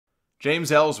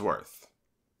James Ellsworth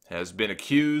has been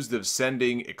accused of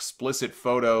sending explicit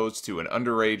photos to an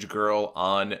underage girl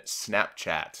on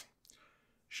Snapchat.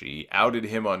 She outed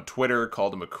him on Twitter,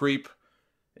 called him a creep,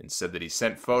 and said that he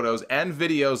sent photos and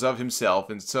videos of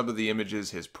himself. In some of the images,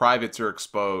 his privates are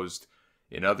exposed.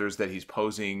 In others, that he's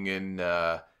posing in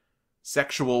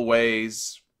sexual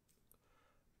ways.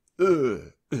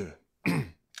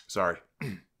 Sorry.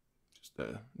 Just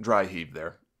a dry heave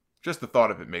there. Just the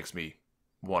thought of it makes me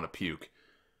want to puke.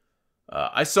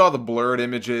 I saw the blurred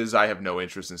images. I have no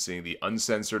interest in seeing the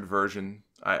uncensored version.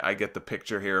 I get the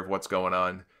picture here of what's going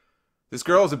on. This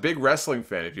girl is a big wrestling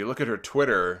fan. If you look at her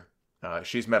Twitter,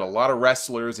 she's met a lot of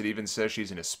wrestlers. It even says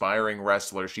she's an aspiring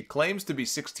wrestler. She claims to be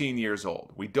 16 years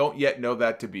old. We don't yet know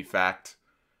that to be fact.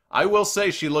 I will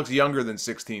say she looks younger than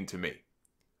 16 to me.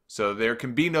 So there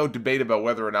can be no debate about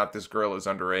whether or not this girl is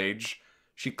underage.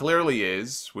 She clearly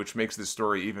is, which makes this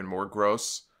story even more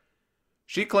gross.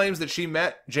 She claims that she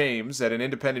met James at an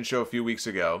independent show a few weeks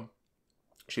ago.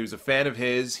 She was a fan of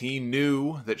his. He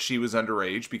knew that she was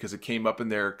underage because it came up in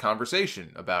their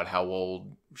conversation about how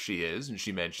old she is, and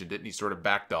she mentioned it, and he sort of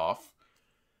backed off.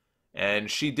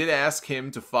 And she did ask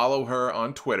him to follow her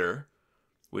on Twitter,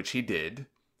 which he did,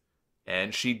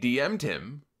 and she DM'd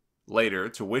him later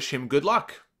to wish him good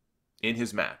luck in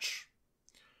his match.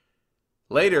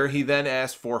 Later, he then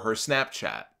asked for her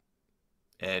Snapchat,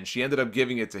 and she ended up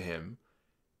giving it to him.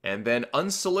 And then,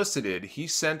 unsolicited, he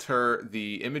sent her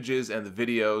the images and the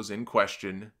videos in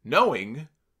question, knowing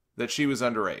that she was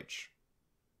underage.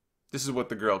 This is what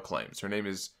the girl claims. Her name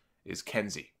is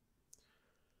Kenzie.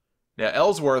 Now,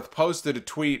 Ellsworth posted a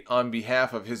tweet on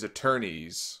behalf of his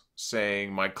attorneys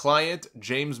saying, "My client,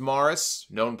 James Morris,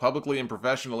 known publicly and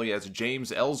professionally as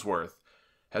James Ellsworth,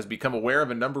 has become aware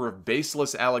of a number of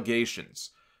baseless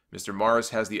allegations. Mr. Morris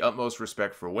has the utmost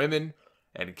respect for women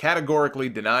and categorically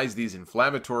denies these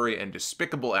inflammatory and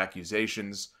despicable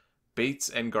accusations. Bates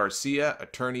and Garcia,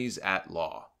 attorneys at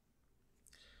law."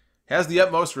 Has the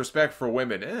utmost respect for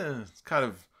women. It's kind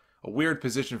of a weird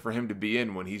position for him to be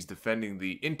in when he's defending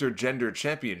the intergender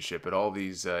championship at all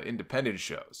these independent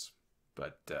shows.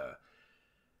 But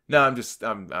no, I'm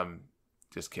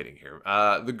just kidding here.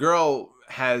 The girl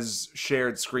has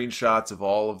shared screenshots of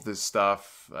all of this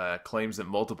stuff, claims that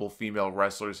multiple female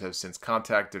wrestlers have since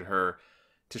contacted her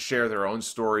to share their own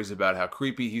stories about how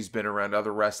creepy he's been around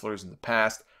other wrestlers in the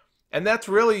past. And that's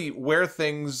really where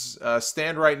things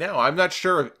stand right now. I'm not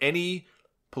sure if any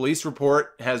police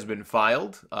report has been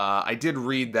filed. I did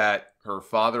read that her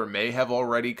father may have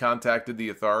already contacted the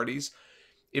authorities.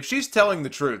 If she's telling the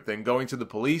truth, then going to the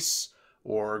police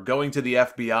or going to the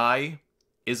FBI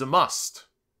is a must.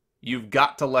 You've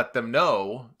got to let them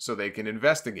know so they can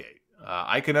investigate.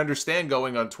 I can understand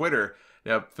going on Twitter.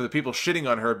 Now, for the people shitting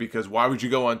on her because why would you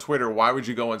go on Twitter? Why would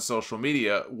you go on social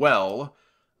media? Well,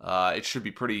 it should be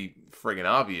pretty friggin'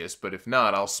 obvious, but if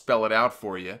not, I'll spell it out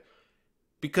for you.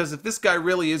 Because if this guy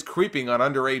really is creeping on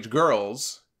underage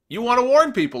girls, you want to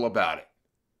warn people about it.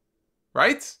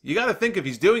 Right? You got to think if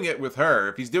he's doing it with her,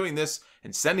 if he's doing this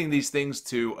and sending these things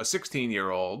to a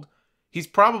 16-year-old, he's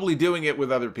probably doing it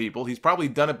with other people. He's probably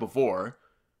done it before.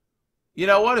 You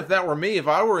know what? If that were me, if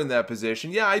I were in that position,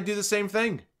 yeah, I'd do the same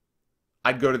thing.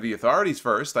 I'd go to the authorities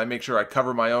first. I'd make sure I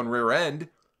cover my own rear end.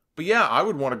 But yeah, I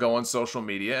would want to go on social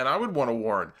media and I would want to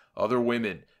warn other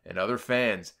women and other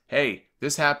fans, hey,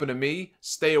 this happened to me,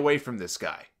 stay away from this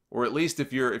guy. Or at least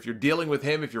if you're dealing with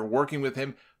him, if you're working with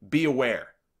him, be aware.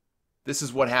 This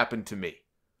is what happened to me.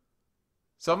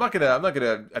 So I'm not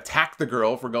gonna attack the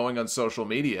girl for going on social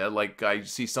media like I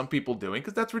see some people doing,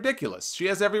 because that's ridiculous. She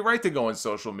has every right to go on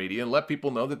social media and let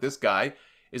people know that this guy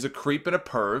is a creep and a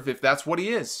perv if that's what he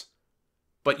is.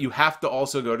 But you have to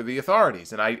also go to the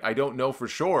authorities, and I don't know for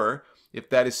sure if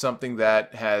that is something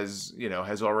that has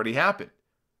already happened.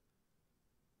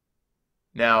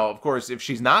 Now, of course, if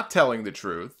she's not telling the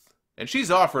truth, and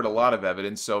she's offered a lot of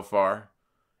evidence so far,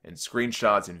 and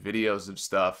screenshots and videos of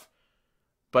stuff,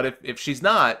 but if she's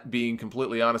not being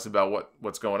completely honest about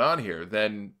what's going on here,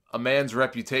 then a man's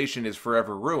reputation is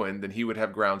forever ruined, and he would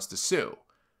have grounds to sue.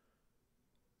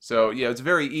 So, yeah, it's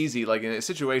very easy, like in a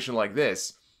situation like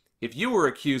this, if you were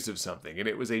accused of something and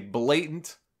it was a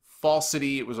blatant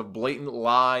falsity, it was a blatant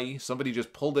lie, somebody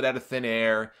just pulled it out of thin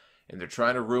air and they're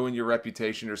trying to ruin your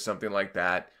reputation or something like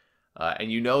that,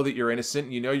 and you know that you're innocent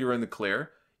and you know you're in the clear,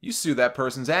 you sue that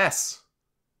person's ass.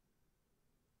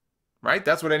 Right?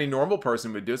 That's what any normal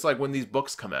person would do. It's like when these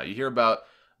books come out. You hear about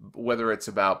whether it's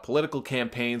about political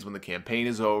campaigns when the campaign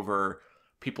is over,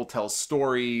 people tell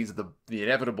stories, the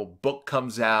inevitable book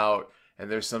comes out,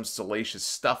 and there's some salacious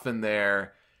stuff in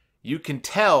there. You can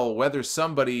tell whether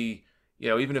somebody,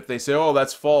 even if they say, oh,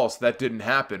 that's false, that didn't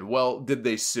happen. Well, did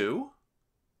they sue?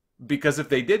 Because if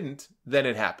they didn't, then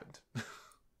it happened.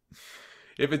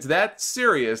 If it's that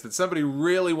serious that somebody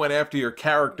really went after your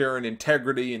character and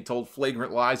integrity and told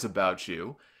flagrant lies about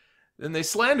you, then they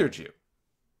slandered you.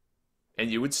 And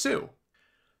you would sue.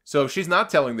 So if she's not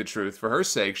telling the truth, for her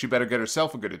sake, she better get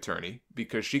herself a good attorney,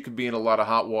 because she could be in a lot of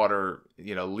hot water,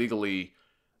 legally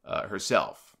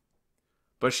herself.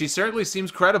 But she certainly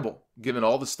seems credible, given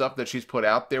all the stuff that she's put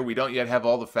out there. We don't yet have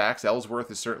all the facts.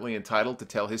 Ellsworth is certainly entitled to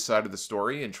tell his side of the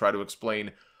story and try to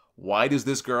explain, why does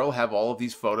this girl have all of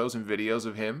these photos and videos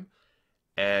of him?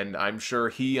 And I'm sure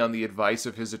he, on the advice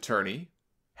of his attorney,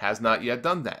 has not yet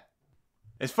done that.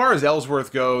 As far as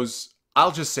Ellsworth goes,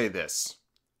 I'll just say this.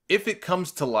 If it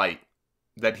comes to light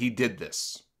that he did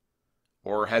this,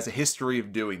 or has a history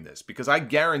of doing this, because I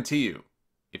guarantee you,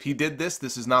 if he did this,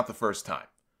 this is not the first time.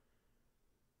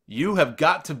 You have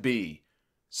got to be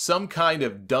some kind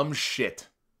of dumb shit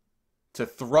to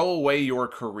throw away your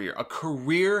career. A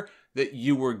career that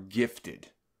you were gifted.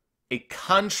 A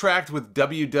contract with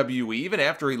WWE, even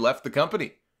after he left the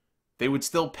company. They would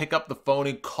still pick up the phone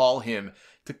and call him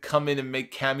to come in and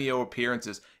make cameo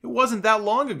appearances. It wasn't that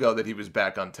long ago that he was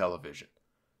back on television.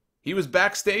 He was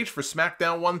backstage for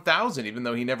SmackDown 1000, even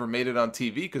though he never made it on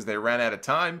TV because they ran out of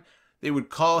time. They would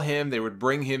call him, they would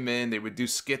bring him in, they would do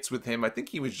skits with him. I think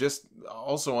he was just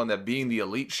also on that Being the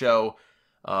Elite show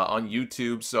on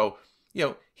YouTube. So,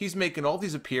 he's making all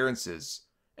these appearances.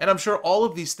 And I'm sure all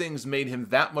of these things made him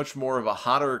that much more of a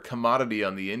hotter commodity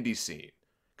on the indie scene.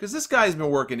 Because this guy's been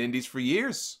working indies for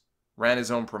years. Ran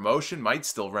his own promotion, might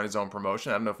still run his own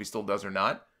promotion. I don't know if he still does or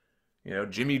not.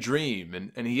 Jimmy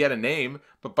Dream. And he had a name,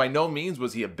 but by no means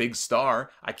was he a big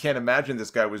star. I can't imagine this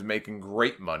guy was making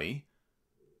great money.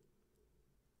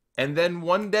 And then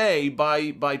one day,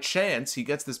 by chance, he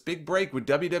gets this big break with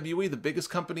WWE, the biggest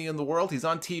company in the world. He's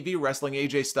on TV wrestling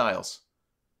AJ Styles.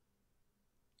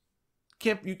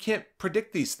 You can't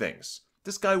predict these things.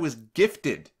 This guy was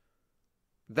gifted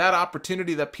that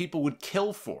opportunity that people would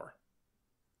kill for.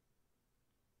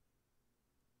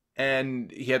 And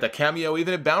he had a cameo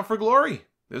even at Bound for Glory.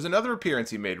 There's another appearance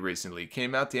he made recently. He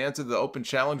came out to answer the open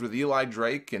challenge with Eli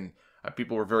Drake, and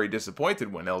people were very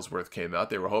disappointed when Ellsworth came out.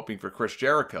 They were hoping for Chris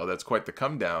Jericho. That's quite the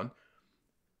come down.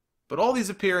 But all these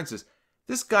appearances,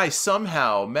 this guy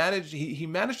somehow managed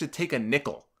to take a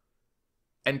nickel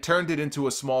and turned it into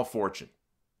a small fortune.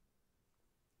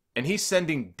 And he's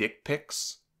sending dick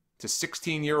pics to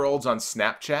 16-year-olds on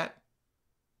Snapchat.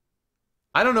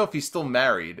 I don't know if he's still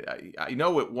married. I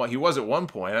know he was at one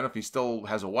point. I don't know if he still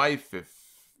has a wife. If,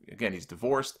 again, he's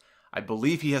divorced. I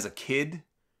believe he has a kid.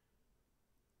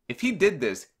 If he did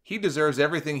this, he deserves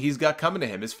everything he's got coming to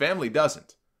him. His family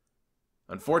doesn't.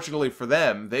 Unfortunately for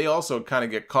them, they also kind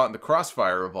of get caught in the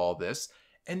crossfire of all this.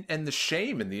 And the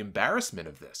shame and the embarrassment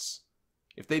of this.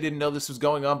 If they didn't know this was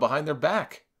going on behind their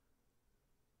back.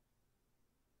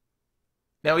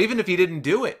 Now, even if he didn't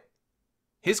do it,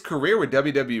 his career with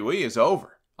WWE is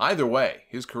over. Either way,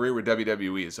 his career with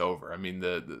WWE is over. I mean,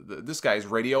 this guy is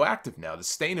radioactive now. The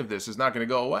stain of this is not going to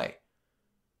go away.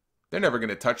 They're never going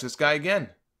to touch this guy again.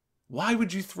 Why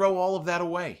would you throw all of that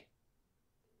away?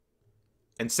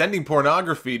 And sending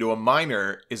pornography to a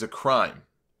minor is a crime.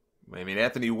 I mean,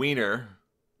 Anthony Weiner,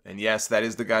 and yes, that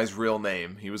is the guy's real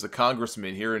name. He was a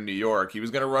congressman here in New York. He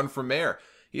was going to run for mayor.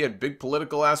 He had big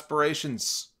political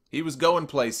aspirations. He was going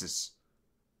places.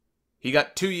 He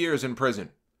got 2 years in prison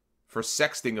for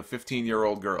sexting a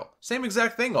 15-year-old girl. Same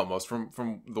exact thing almost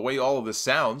from the way all of this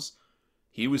sounds.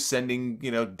 He was sending,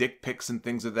 dick pics and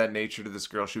things of that nature to this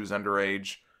girl. She was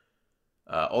underage.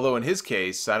 Although in his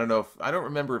case, I don't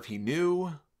remember if he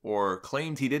knew or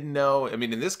claimed he didn't know. I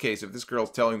mean, in this case, if this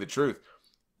girl's telling the truth,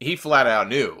 he flat out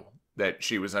knew that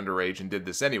she was underage and did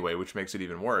this anyway, which makes it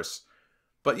even worse.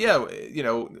 But yeah,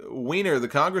 Weiner, the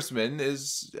congressman,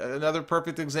 is another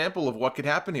perfect example of what could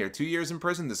happen here. 2 years in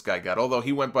prison this guy got, although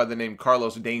he went by the name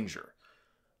Carlos Danger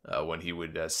when he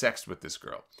would sext with this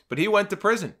girl. But he went to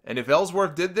prison. And if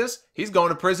Ellsworth did this, he's going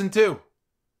to prison too.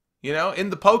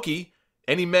 In the pokey,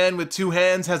 any man with two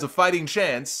hands has a fighting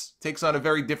chance takes on a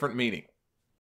very different meaning.